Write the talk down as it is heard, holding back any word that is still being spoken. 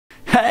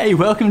Hey,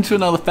 welcome to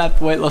another Fat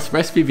for Weight Loss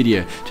recipe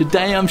video.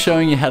 Today I'm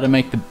showing you how to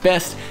make the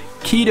best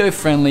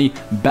keto-friendly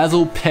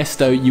basil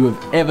pesto you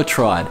have ever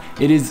tried.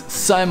 It is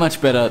so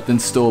much better than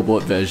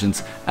store-bought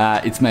versions.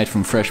 It's made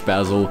from fresh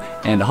basil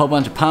and a whole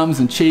bunch of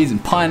parmesan cheese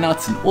and pine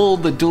nuts and all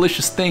the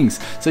delicious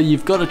things. So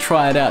you've got to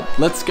try it out.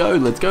 Let's go,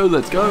 let's go,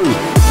 let's go.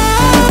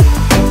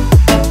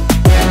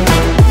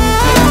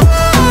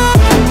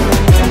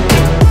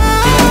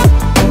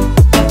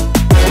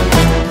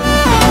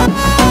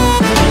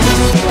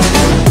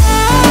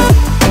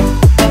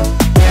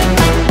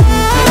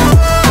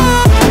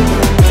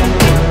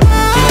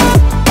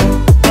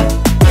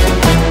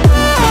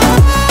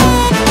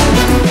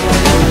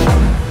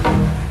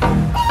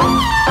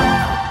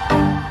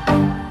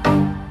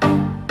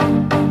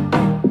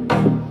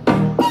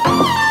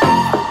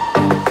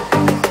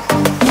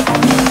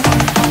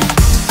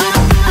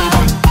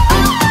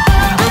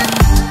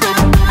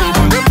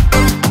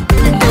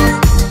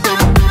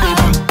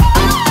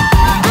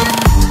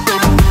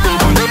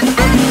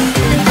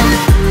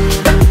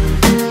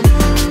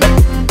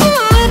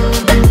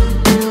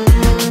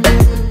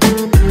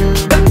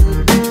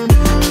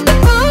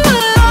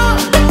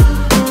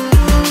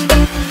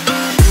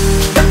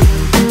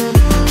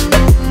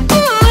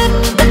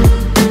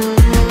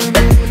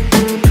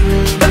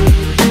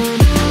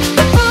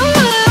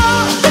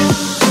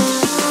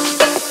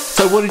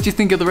 What did you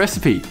think of the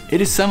recipe?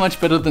 It is so much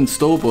better than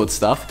store-bought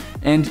stuff,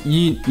 and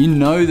you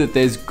know that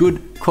there's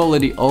good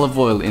quality olive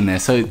oil in there,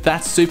 so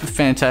that's super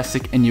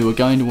fantastic and you are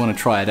going to want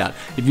to try it out.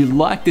 If you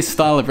like this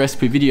style of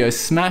recipe video,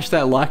 smash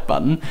that like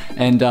button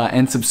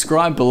and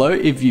subscribe below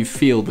if you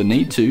feel the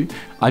need to.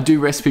 I do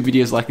recipe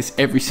videos like this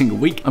every single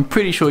week. I'm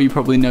pretty sure you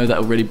probably know that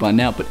already by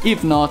now, but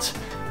if not,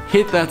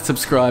 hit that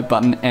subscribe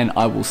button and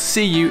I will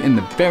see you in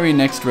the very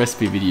next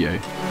recipe video.